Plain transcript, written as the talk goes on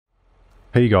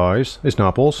Hey guys, it's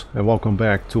Naples and welcome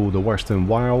back to the Western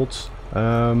Wilds.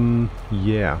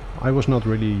 Yeah, I was not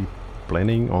really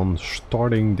planning on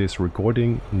starting this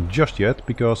recording just yet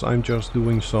because I'm just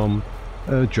doing some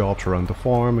jobs around the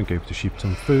farm. I gave the sheep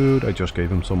some food, I just gave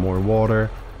them some more water.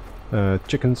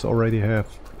 Chickens already have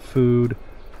food.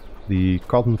 The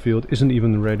cotton field isn't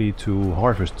even ready to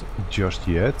harvest just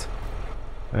yet.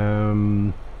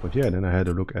 But yeah, then I had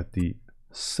a look at the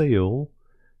sale.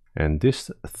 And this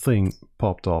thing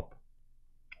popped up.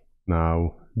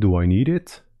 Now, do I need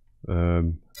it?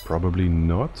 Probably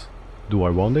not. Do I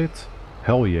want it?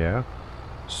 Hell yeah.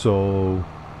 So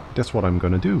that's what I'm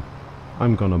gonna do.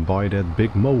 I'm gonna buy that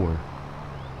big mower.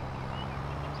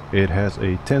 It has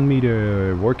a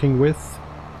 10-meter working width.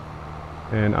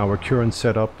 And our current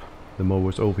setup, the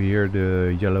mowers over here,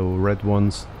 the yellow-red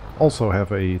ones, also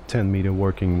have a 10-meter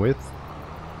working width.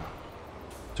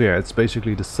 So yeah, it's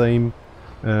basically the same.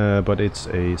 But it's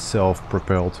a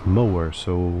self-propelled mower,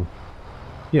 so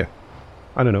yeah,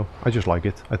 I don't know, I just like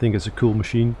it. I think it's a cool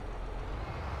machine.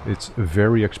 It's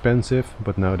very expensive,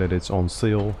 but now that it's on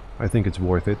sale, I think it's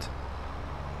worth it.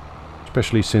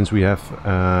 Especially since we have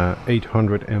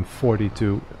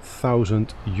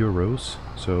 842,000 euros,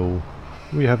 so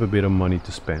we have a bit of money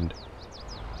to spend.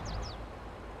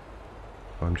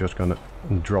 I'm just gonna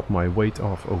drop my weight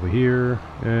off over here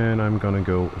and I'm gonna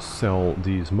go sell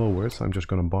these mowers. I'm just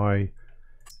gonna buy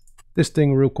this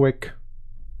thing real quick.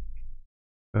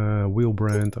 Wheel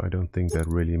brand, I don't think that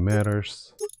really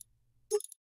matters.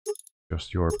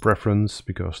 Just your preference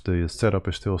because the setup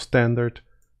is still standard.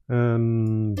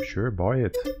 Sure, buy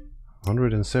it.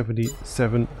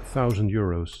 177,000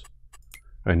 euros.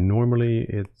 And normally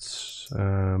it's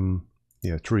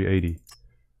yeah, 380.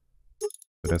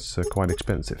 But that's quite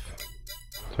expensive.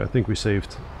 So I think we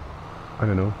saved, I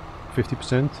don't know,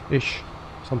 50%-ish,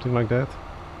 something like that.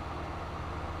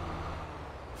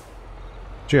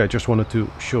 So yeah, I just wanted to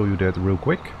show you that real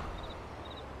quick.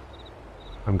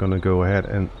 I'm gonna go ahead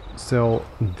and sell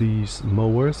these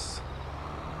mowers.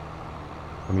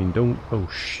 I mean, don't... oh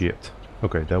shit.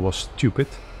 Okay, that was stupid.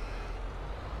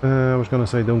 I was gonna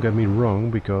say, don't get me wrong,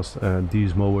 because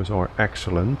these mowers are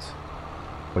excellent.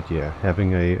 But yeah,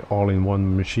 having a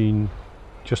all-in-one machine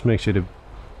just makes it a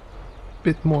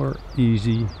bit more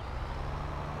easy.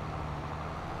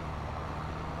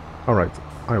 Alright,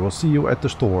 I will see you at the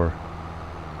store.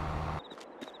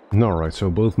 Alright, so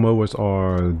both mowers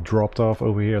are dropped off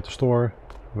over here at the store.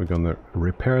 We're gonna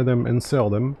repair them and sell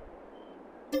them.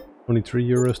 Only 3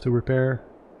 euros to repair.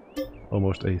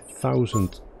 Almost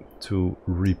 1,000 to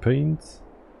repaint.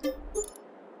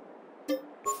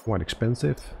 Quite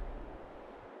expensive.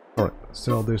 Alright,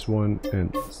 sell this one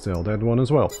and sell that one as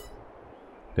well.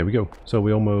 There we go. So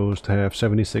we almost have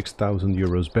 76,000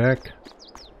 euros back.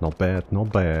 Not bad,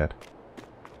 not bad.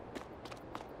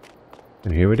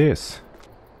 And here it is.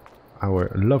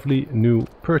 Our lovely new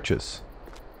purchase.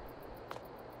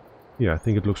 Yeah, I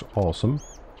think it looks awesome.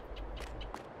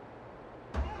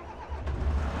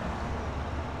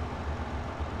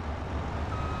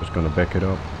 Just gonna back it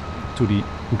up to the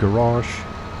garage,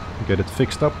 get it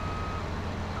fixed up.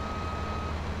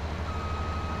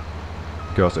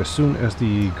 Because as soon as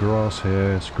the grass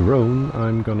has grown,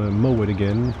 I'm gonna mow it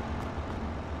again.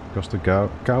 Because the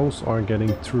cows are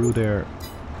getting through their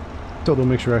total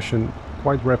mix ration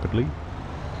quite rapidly.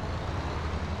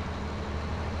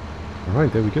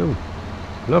 Alright, there we go.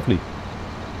 Lovely.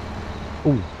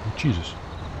 Oh, Jesus.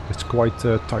 It's quite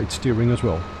tight steering as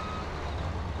well.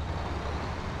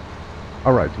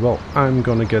 Alright, well, I'm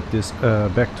gonna get this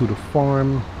back to the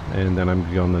farm. And then I'm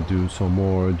gonna do some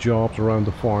more jobs around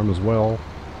the farm as well.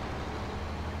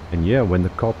 And yeah, when the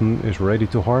cotton is ready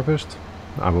to harvest,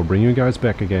 I will bring you guys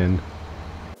back again.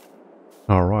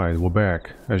 Alright, we're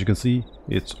back. As you can see,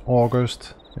 it's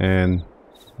August, and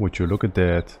would you look at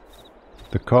that,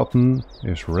 the cotton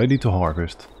is ready to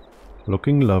harvest.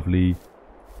 Looking lovely.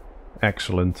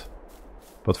 Excellent.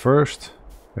 But first,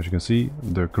 as you can see,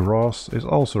 the grass is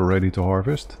also ready to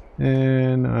harvest.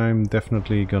 And I'm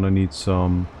definitely gonna need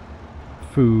some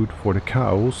food for the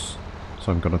cows.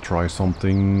 So I'm gonna try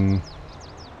something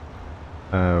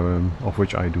of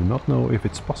which I do not know if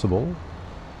it's possible.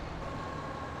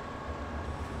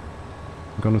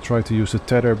 I'm gonna try to use the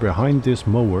tether behind this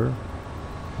mower.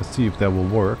 Let's see if that will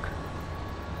work.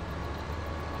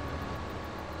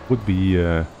 Would be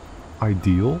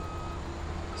ideal.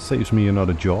 Saves me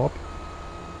another job.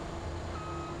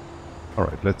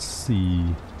 Alright, let's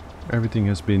see. Everything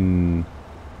has been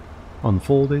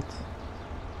unfolded.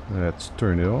 Let's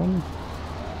turn it on.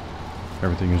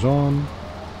 Everything is on.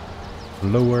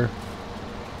 Lower.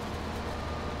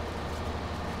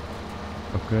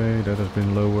 Okay, that has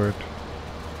been lowered.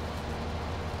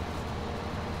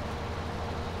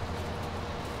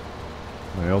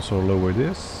 Can I also lower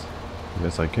this?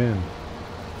 Yes, I can.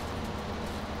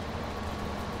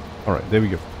 Alright, there we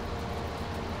go.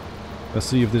 Let's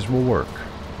see if this will work.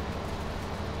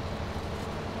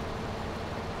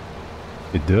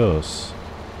 It does.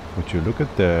 Would you look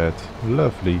at that?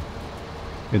 Lovely.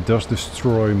 It does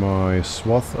destroy my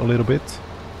swath a little bit.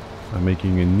 I'm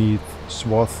making a neat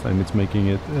swath and it's making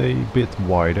it a bit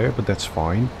wider, but that's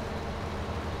fine.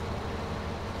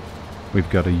 We've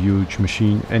got a huge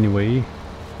machine anyway,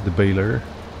 the baler.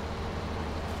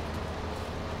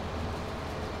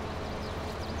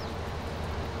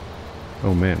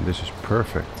 Oh man, this is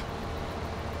perfect.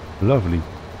 Lovely.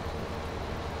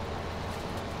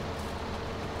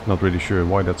 Not really sure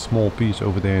why that small piece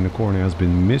over there in the corner has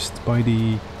been missed by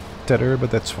the tether,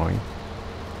 but that's fine.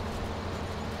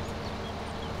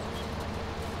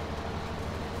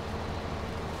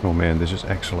 Oh man, this is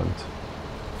excellent.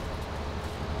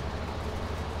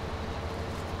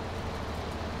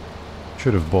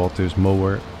 Should have bought this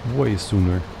mower way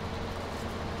sooner.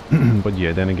 But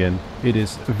yeah, then again, it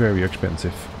is very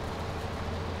expensive.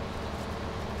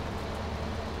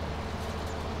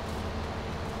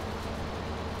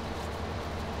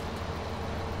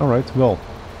 Alright, well,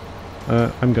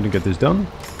 I'm gonna get this done.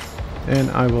 And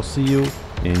I will see you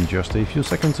in just a few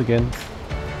seconds again.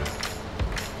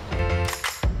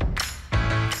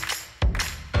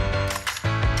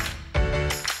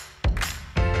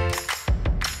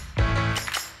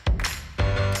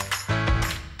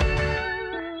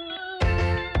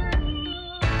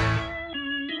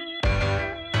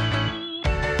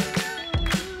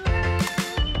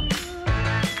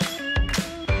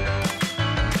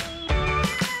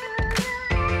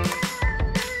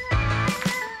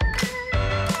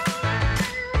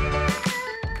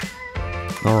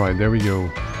 Alright, there we go.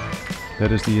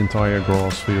 That is the entire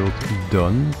grass field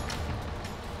done.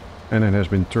 And it has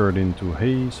been turned into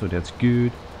hay, so that's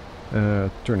good.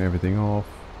 Turn everything off.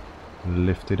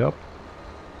 Lift it up.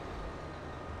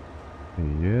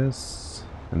 Yes.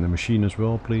 And the machine as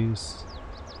well, please.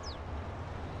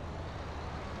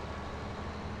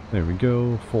 There we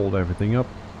go. Fold everything up.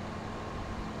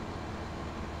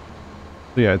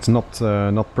 So yeah, it's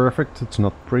not perfect. It's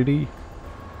not pretty.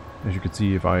 As you can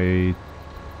see, if I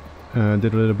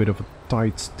did a little bit of a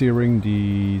tight steering,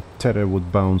 the tether would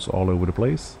bounce all over the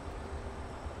place.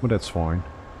 But that's fine.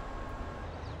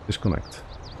 Disconnect.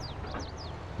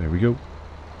 There we go.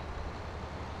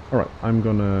 Alright, I'm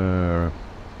gonna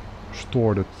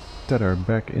store the tether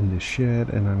back in the shed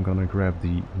and I'm gonna grab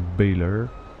the baler.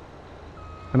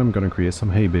 And I'm gonna create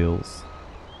some hay bales.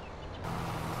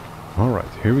 Alright,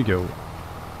 here we go.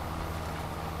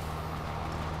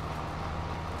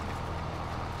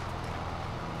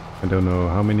 I don't know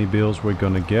how many bales we're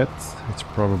gonna get. It's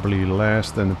probably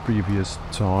less than the previous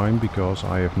time because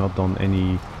I have not done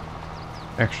any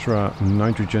extra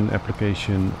nitrogen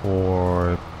application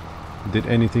or did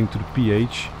anything to the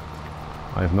pH.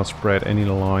 I have not spread any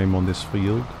lime on this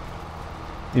field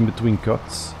in between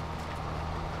cuts.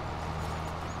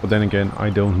 But then again, I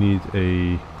don't need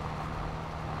a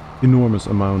enormous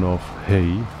amount of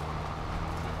hay.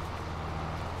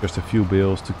 Just a few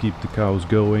bales to keep the cows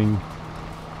going.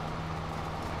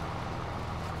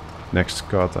 Next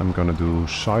cut I'm gonna do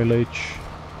silage,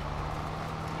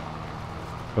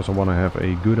 because I want to have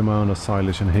a good amount of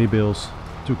silage and hay bales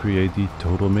to create the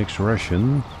total mix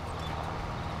ration.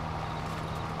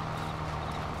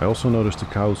 I also noticed the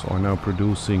cows are now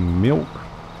producing milk,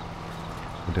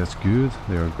 so that's good.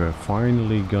 They're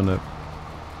finally gonna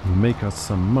make us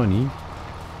some money.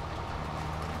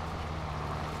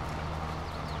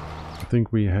 I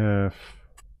think we have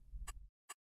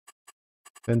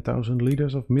 10,000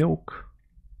 liters of milk.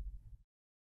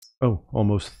 Oh,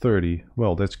 almost 30.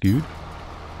 Well, that's good.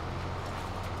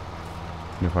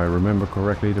 And if I remember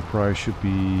correctly, the price should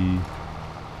be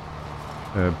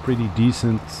pretty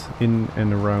decent in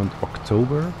and around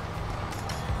October.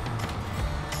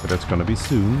 But that's gonna be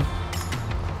soon.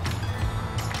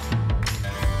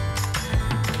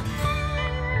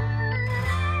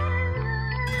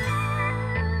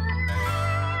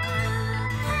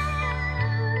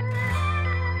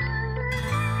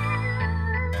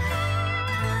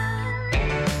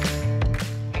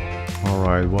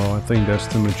 Alright, well, I think that's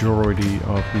the majority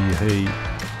of the hay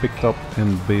picked up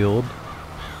and baled.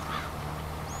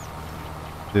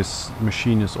 This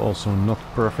machine is also not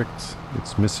perfect.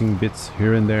 It's missing bits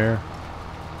here and there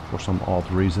for some odd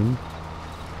reason.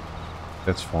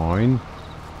 That's fine.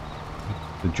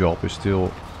 The job is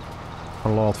still a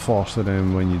lot faster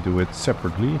than when you do it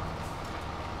separately.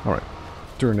 Alright,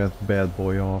 turn that bad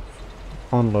boy off.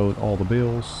 Unload all the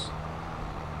bales.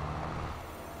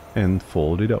 And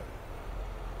fold it up.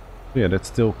 Yeah, that's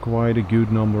still quite a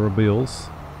good number of bales.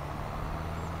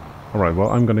 Alright, well,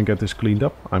 I'm gonna get this cleaned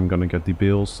up. I'm gonna get the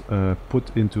bales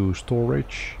put into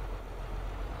storage.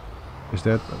 Is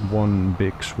that one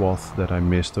big swath that I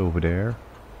missed over there?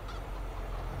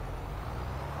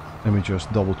 Let me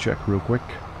just double check real quick.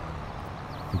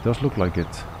 It does look like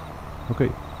it. Okay.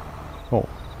 Oh,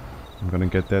 I'm gonna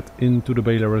get that into the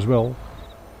baler as well.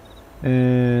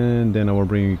 And then I will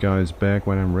bring you guys back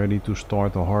when I'm ready to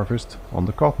start the harvest on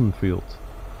the cotton field.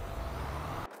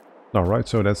 Alright,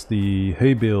 so that's the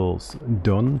hay bales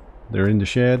done. They're in the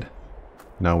shed.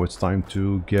 Now it's time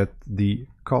to get the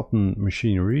cotton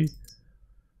machinery.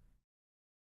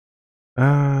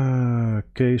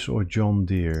 Case or John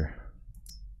Deere?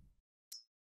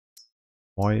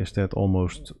 Why is that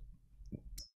almost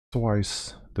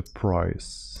twice the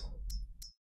price?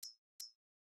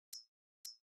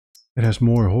 It has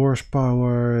more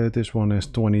horsepower. This one has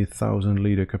 20,000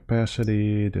 liter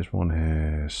capacity. This one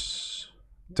has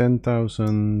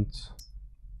 10,000.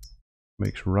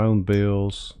 Makes round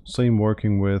bales. Same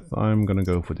working width. I'm gonna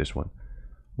go for this one.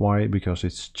 Why? Because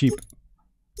it's cheap.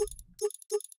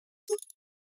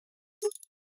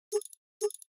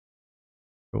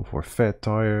 Go for fat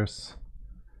tires.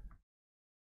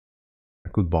 I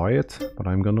could buy it, but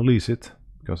I'm gonna lease it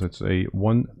because it's a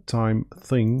one-time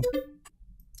thing.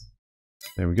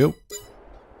 There we go.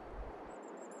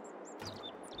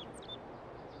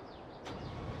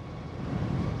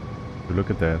 Look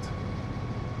at that.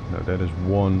 Now that is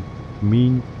one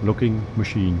mean looking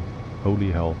machine.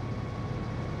 Holy hell.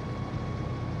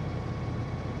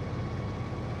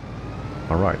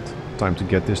 Alright, time to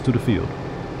get this to the field.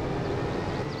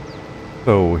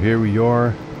 So here we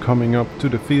are, coming up to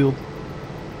the field.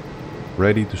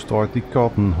 Ready to start the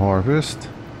cotton harvest.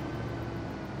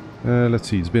 Let's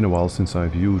see, it's been a while since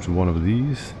I've used one of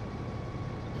these.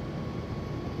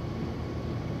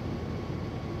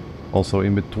 Also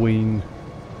in between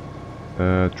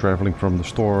traveling from the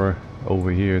store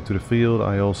over here to the field,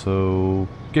 I also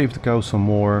gave the cows some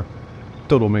more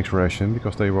total mix ration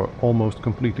because they were almost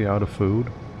completely out of food.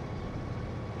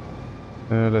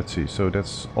 Let's see, so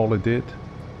that's all I did.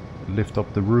 Lift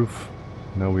up the roof.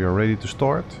 Now we are ready to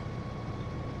start.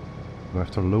 Do I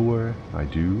have to lower? I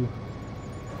do.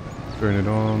 Turn it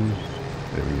on.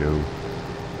 There we go.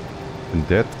 And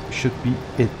that should be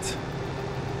it.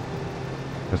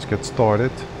 Let's get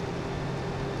started.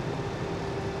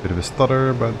 Bit of a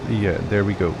stutter, but yeah, there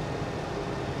we go.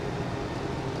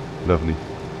 Lovely.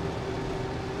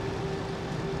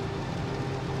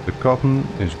 The cotton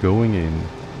is going in.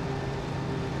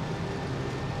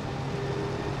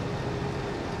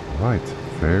 Right,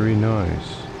 very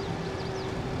nice.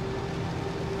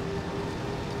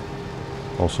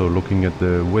 Also looking at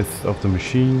the width of the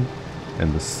machine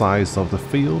and the size of the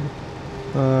field,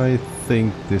 I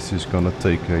think this is gonna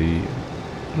take a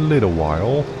little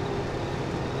while,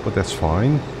 but that's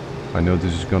fine. I know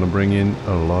this is gonna bring in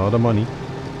a lot of money.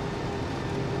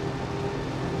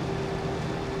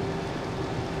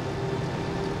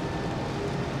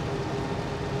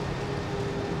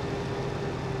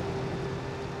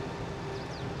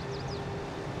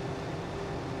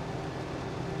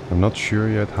 I'm not sure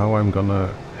yet how I'm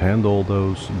gonna handle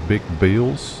those big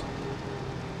bales.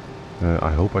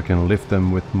 I hope I can lift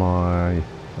them with my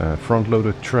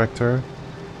front-loaded tractor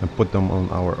and put them on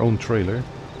our own trailer.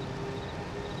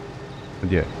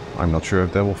 But yeah, I'm not sure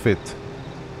if that will fit.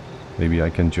 Maybe I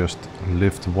can just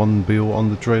lift one bale on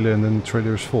the trailer and then the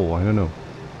trailer is full, I don't know.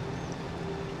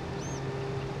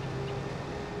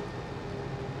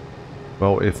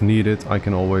 Well, if needed, I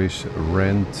can always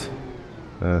rent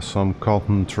some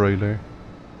cotton trailer.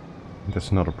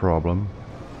 That's not a problem.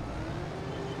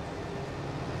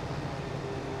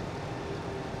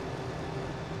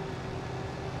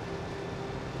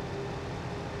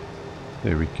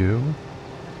 There we go.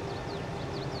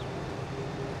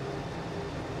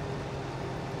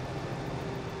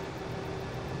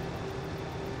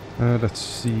 Let's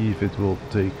see if it will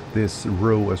take this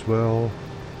row as well.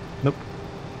 Nope.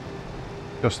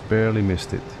 Just barely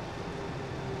missed it.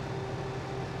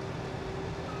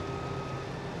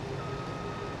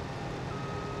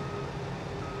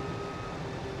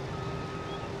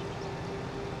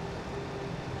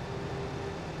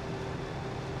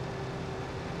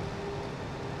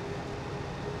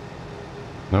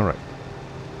 Alright.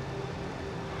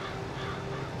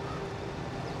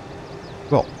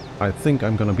 Well, I think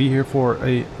I'm gonna be here for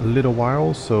a little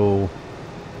while, so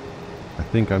I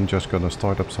think I'm just gonna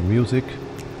start up some music.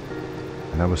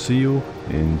 And I will see you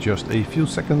in just a few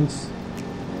seconds.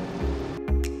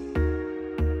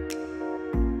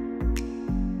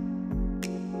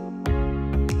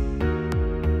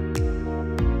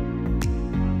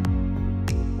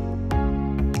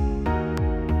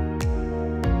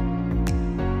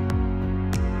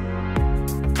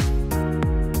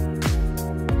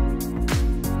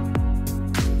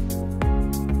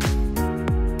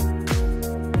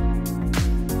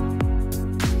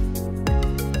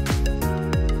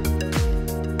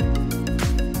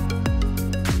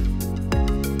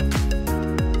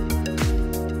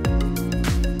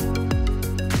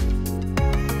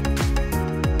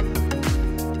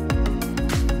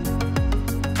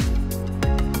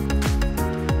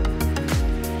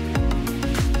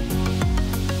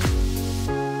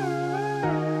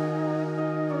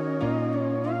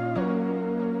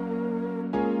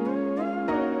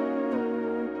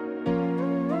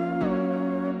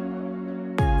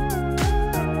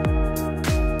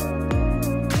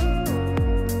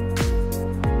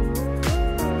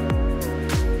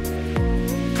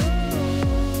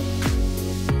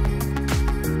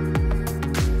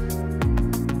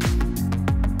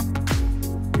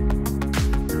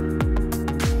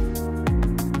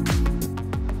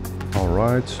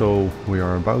 Alright, so we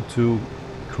are about to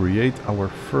create our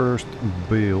first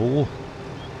bale.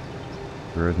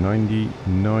 We're at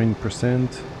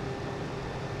 99%.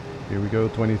 Here we go,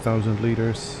 20,000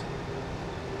 liters.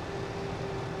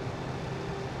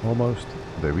 Almost.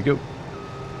 There we go.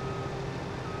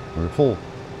 We're full.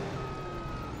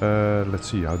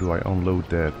 Let's see, how do I unload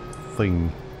that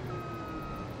thing?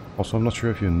 Also, I'm not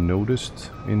sure if you noticed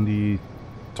in the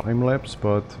time lapse,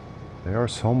 but there are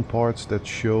some parts that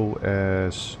show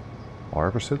as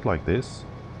harvested like this.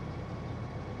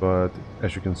 But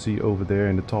as you can see over there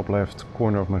in the top left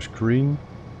corner of my screen,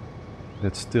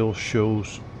 that still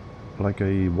shows like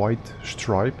a white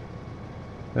stripe.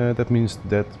 That means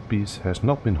that piece has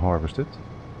not been harvested.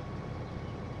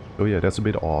 So yeah, that's a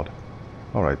bit odd.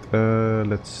 Alright,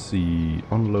 let's see.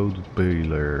 Unload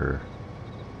baler.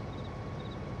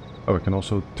 Oh, I can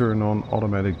also turn on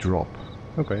automatic drop.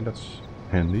 Okay, that's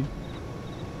handy.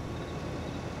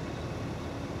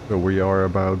 So we are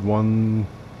about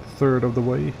 1/3 of the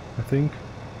way, I think.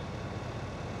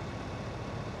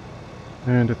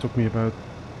 And it took me about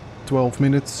 12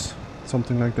 minutes,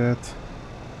 something like that.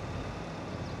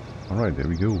 Alright, there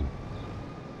we go.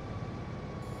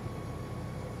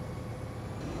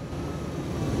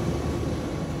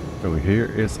 So here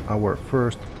is our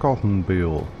first cotton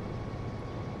bale.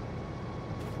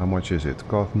 How much is it?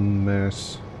 Cotton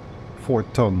mass 4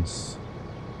 tons.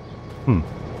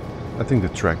 I think the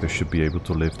tractor should be able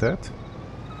to lift that.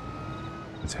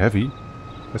 It's heavy,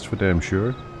 that's for damn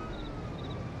sure.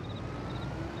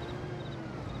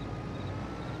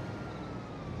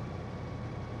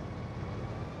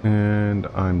 And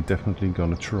I'm definitely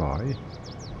gonna try.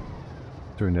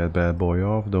 Turn that bad boy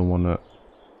off. Don't wanna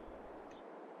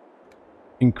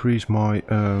increase my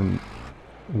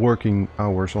working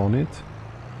hours on it.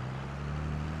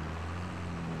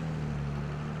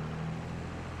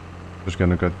 Just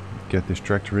gonna get this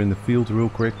tractor in the field real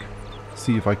quick.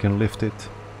 See if I can lift it.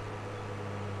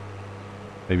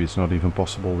 Maybe it's not even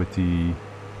possible with the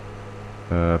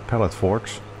pallet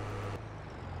forks.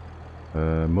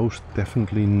 Most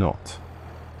definitely not.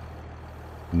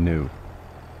 No.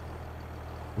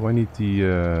 Do I need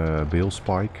the bale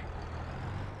spike?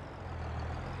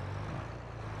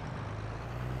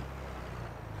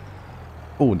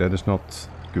 Oh, that is not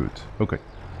good. Okay.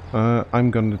 I'm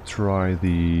gonna try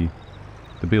the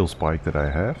bale spike that I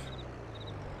have.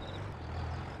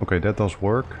 Okay, that does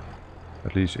work.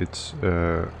 At least it's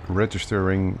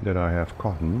registering that I have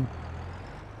cotton.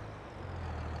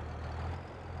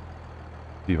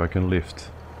 See if I can lift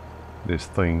this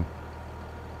thing.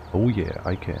 Oh yeah,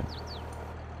 I can.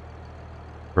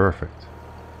 Perfect.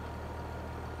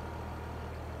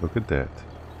 Look at that.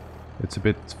 It's a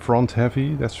bit front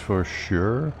heavy, that's for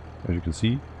sure. As you can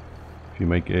see, if you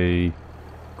make a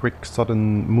quick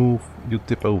sudden move, you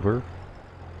tip over.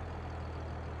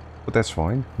 But that's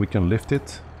fine, we can lift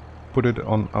it, put it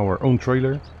on our own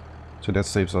trailer, so that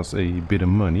saves us a bit of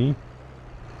money.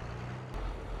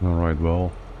 Alright,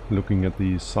 well, looking at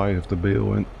the size of the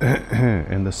bale and,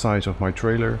 and the size of my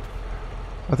trailer,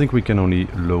 I think we can only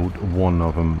load one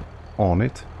of them on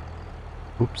it.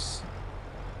 Oops.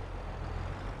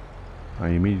 I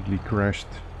immediately crashed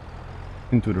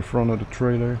into the front of the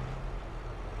trailer.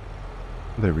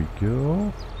 There we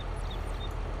go.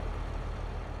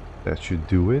 That should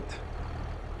do it.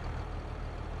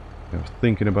 I was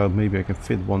thinking about maybe I can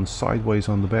fit one sideways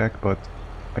on the back, but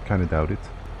I kind of doubt it.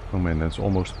 Oh man, that's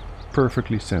almost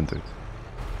perfectly centered.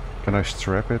 Can I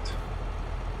strap it?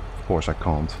 Of course I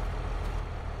can't.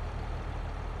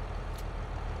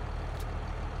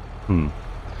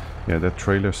 Yeah, that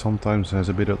trailer sometimes has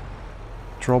a bit of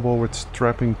trouble with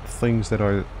strapping things that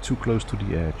are too close to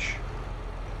the edge.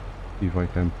 See if I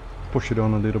can push it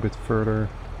on a little bit further.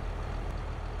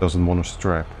 Doesn't want to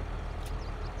strap.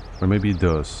 Or maybe it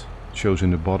does. It shows in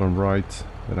the bottom right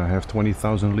that I have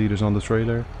 20,000 liters on the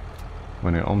trailer.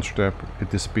 When I unstrap,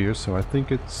 it disappears, so I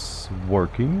think it's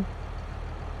working.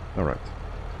 Alright.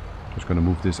 Just gonna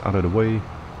move this out of the way.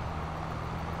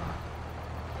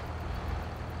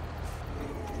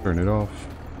 Turn it off.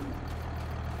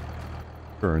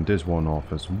 Turn this one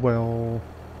off as well.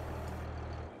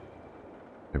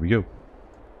 There we go.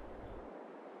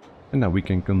 And now we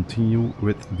can continue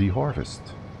with the harvest.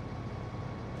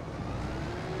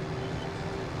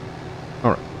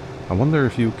 Alright. I wonder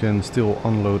if you can still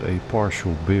unload a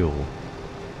partial bale.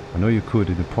 I know you could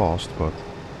in the past, but...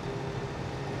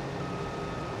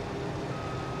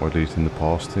 or at least in the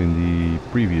past, in the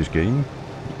previous game,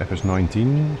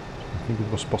 FS19, I think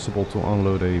it was possible to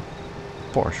unload a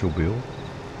partial bale.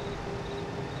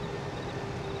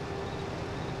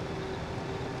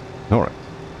 Alright.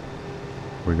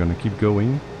 We're gonna keep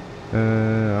going.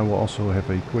 I will also have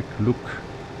a quick look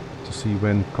to see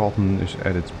when cotton is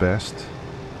at its best,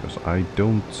 because I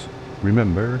don't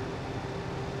remember.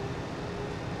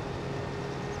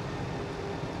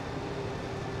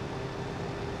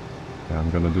 Yeah, I'm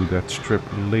gonna do that strip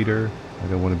later. I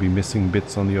don't want to be missing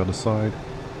bits on the other side.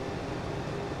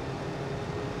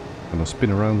 I'm gonna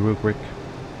spin around real quick.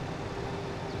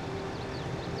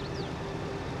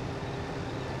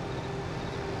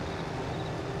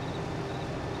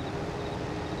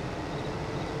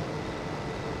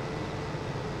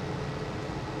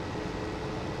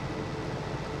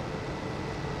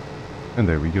 And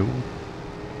there we go.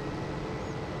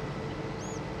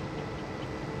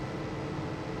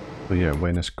 So yeah,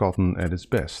 when is cotton at its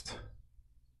best?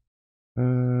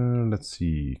 Let's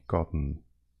see, cotton.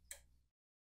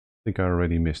 I think I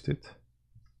already missed it.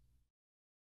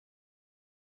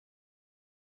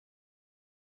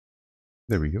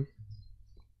 There we go.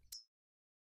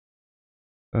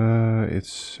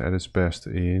 It's at its best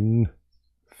in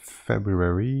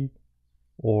February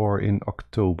or in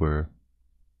October.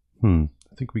 I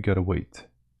think we gotta wait.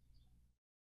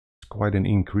 It's quite an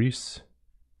increase.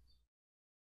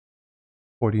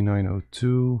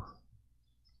 49.02.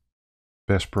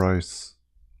 Best price.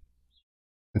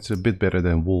 It's a bit better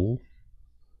than wool.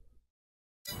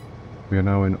 We are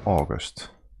now in August.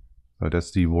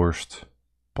 That's the worst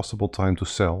possible time to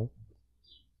sell.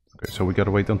 Okay, so we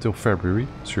gotta wait until February.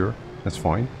 Sure, that's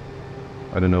fine.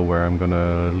 I don't know where I'm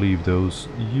gonna leave those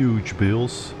huge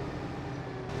bales.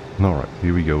 Alright,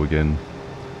 here we go again.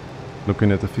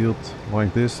 Looking at the field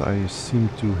like this, I seem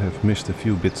to have missed a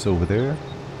few bits over there.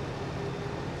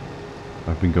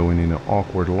 I've been going in an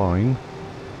awkward line.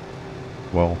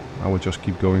 Well, I will just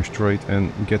keep going straight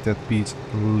and get that piece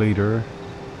later.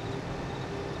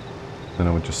 Then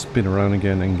I will just spin around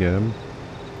again and get him.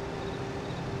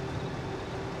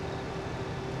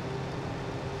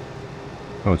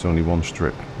 Oh, it's only one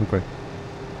strip. Okay.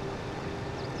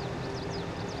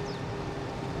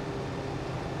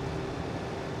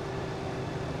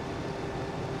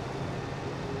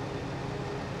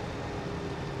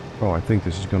 Oh, I think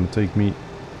this is going to take me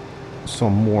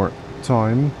some more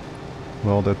time.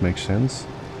 Well, that makes sense.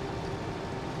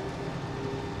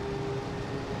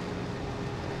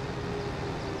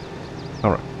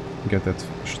 Alright, get that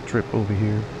strip over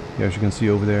here. Yeah, as you can see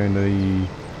over there in the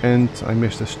end, I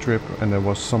missed a strip and there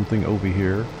was something over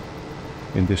here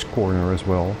in this corner as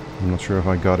well. I'm not sure if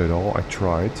I got it all. I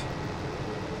tried.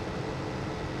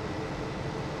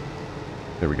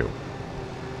 There we go.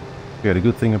 Yeah, the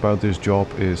good thing about this job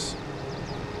is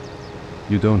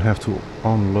you don't have to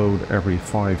unload every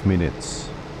 5 minutes,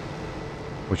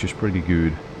 which is pretty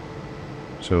good.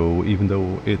 So even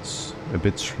though it's a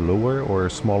bit slower or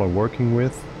smaller working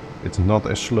with, it's not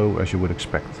as slow as you would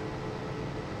expect,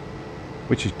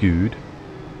 which is good.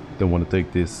 Don't want to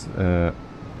take this,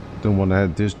 don't want to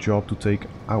have this job to take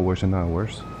hours and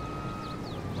hours.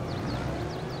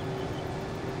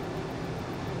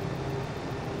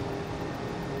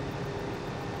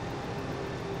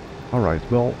 Alright,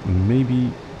 well,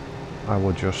 maybe I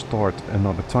will just start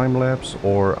another time lapse,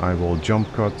 or I will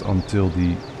jump cut until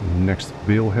the next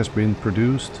bale has been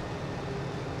produced.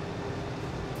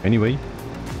 Anyway,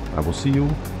 I will see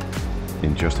you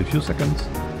in just a few seconds.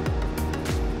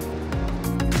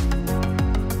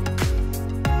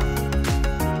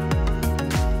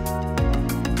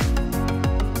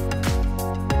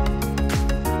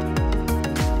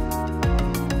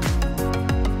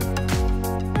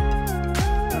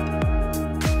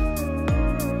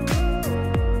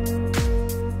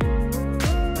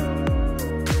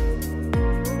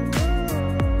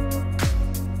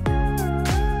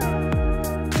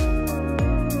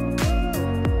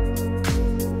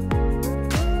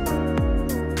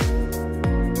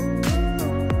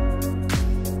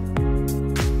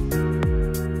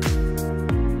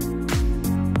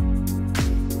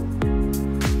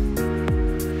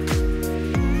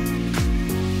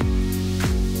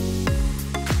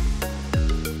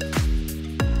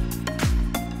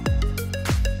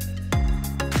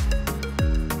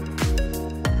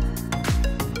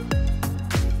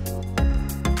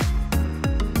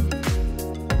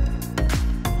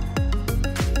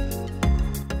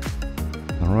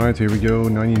 Alright, here we go,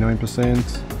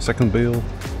 99%. Second bale.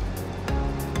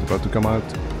 It's about to come out.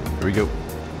 Here we go.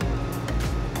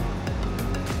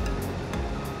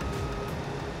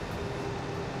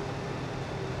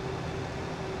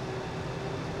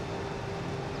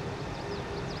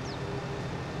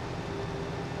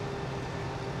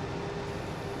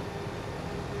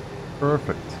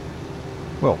 Perfect.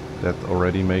 Well, that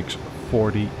already makes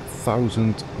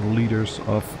 40,000 liters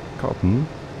of cotton,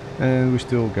 and we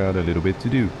still got a little bit to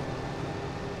do.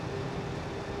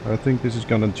 I think this is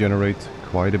gonna generate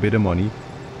quite a bit of money,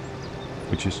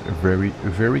 which is very,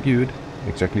 very good.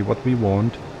 Exactly what we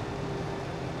want.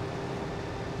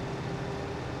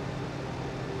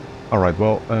 Alright,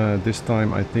 well, this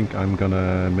time I think I'm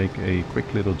gonna make a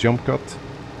quick little jump cut.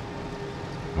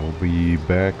 I'll be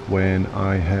back when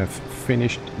I have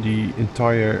finished the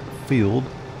entire field.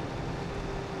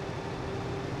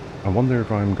 I wonder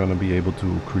if I'm gonna be able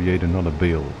to create another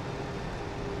bale.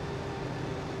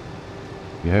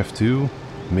 We have two.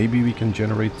 Maybe we can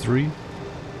generate 3.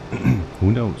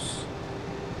 Who knows?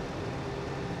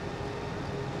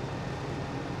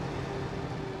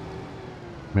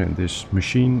 Man, this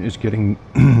machine is getting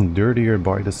dirtier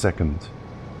by the second.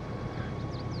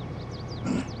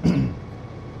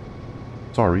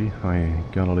 Sorry, I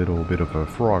got a little bit of a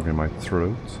frog in my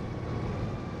throat.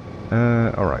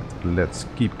 Alright, let's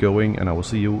keep going and I will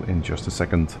see you in just a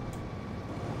second.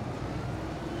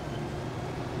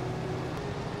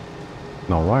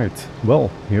 Alright, well,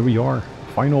 here we are.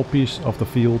 Final piece of the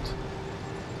field.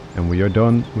 And we are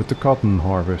done with the cotton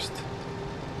harvest.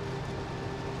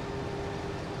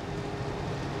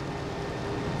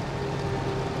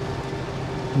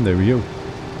 And there we go.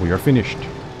 We are finished.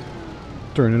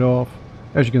 Turn it off.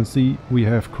 As you can see, we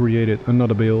have created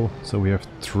another bale. So we have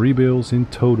 3 bales in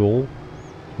total.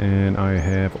 And I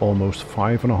have almost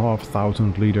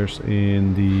 5,500 liters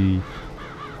in the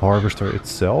harvester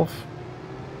itself.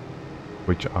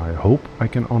 Which I hope I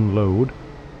can unload.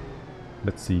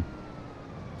 Let's see.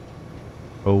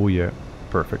 Oh yeah,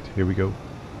 perfect. Here we go.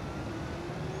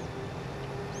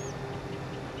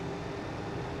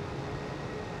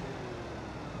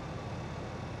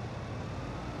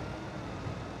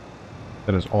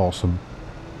 That is awesome.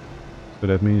 So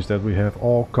that means that we have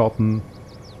all cotton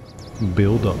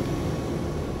built up.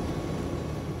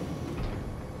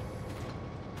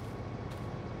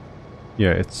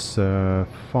 Yeah, it's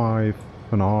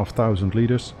 5,500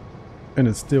 liters and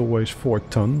it still weighs 4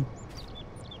 ton.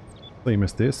 Same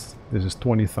as this. This is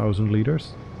 20,000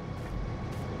 liters.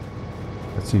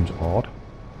 That seems odd.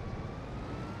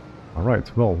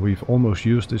 Alright, well, we've almost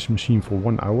used this machine for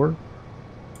 1 hour.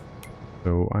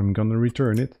 So I'm gonna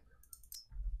return it.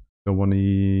 Don't want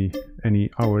any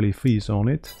hourly fees on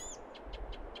it.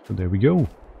 So there we go.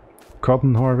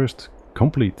 Cotton harvest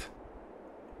complete.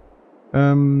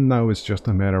 Now it's just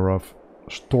a matter of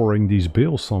storing these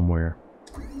bales somewhere.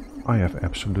 I have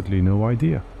absolutely no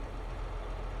idea.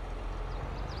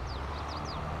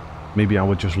 Maybe I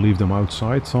would just leave them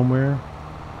outside somewhere.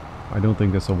 I don't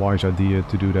think that's a wise idea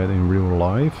to do that in real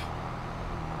life.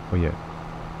 Oh yeah,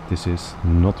 this is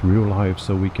not real life,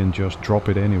 so we can just drop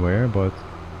it anywhere, but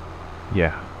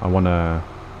yeah, I wanna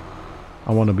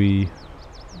be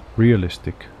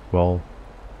realistic. Well,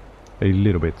 a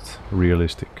little bit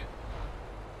realistic.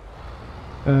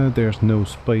 There's no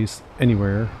space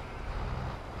anywhere.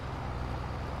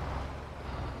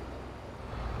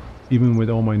 Even with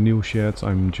all my new sheds,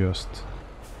 I'm just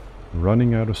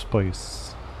running out of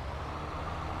space.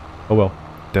 Oh well,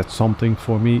 that's something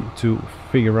for me to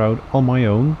figure out on my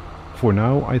own. For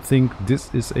now, I think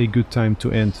this is a good time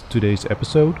to end today's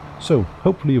episode. So,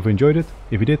 hopefully you've enjoyed it.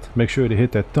 If you did, make sure to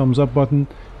hit that thumbs up button.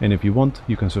 And if you want,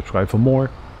 you can subscribe for more.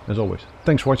 As always,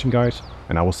 thanks for watching guys,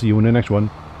 and I will see you in the next one.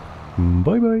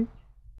 Bye bye.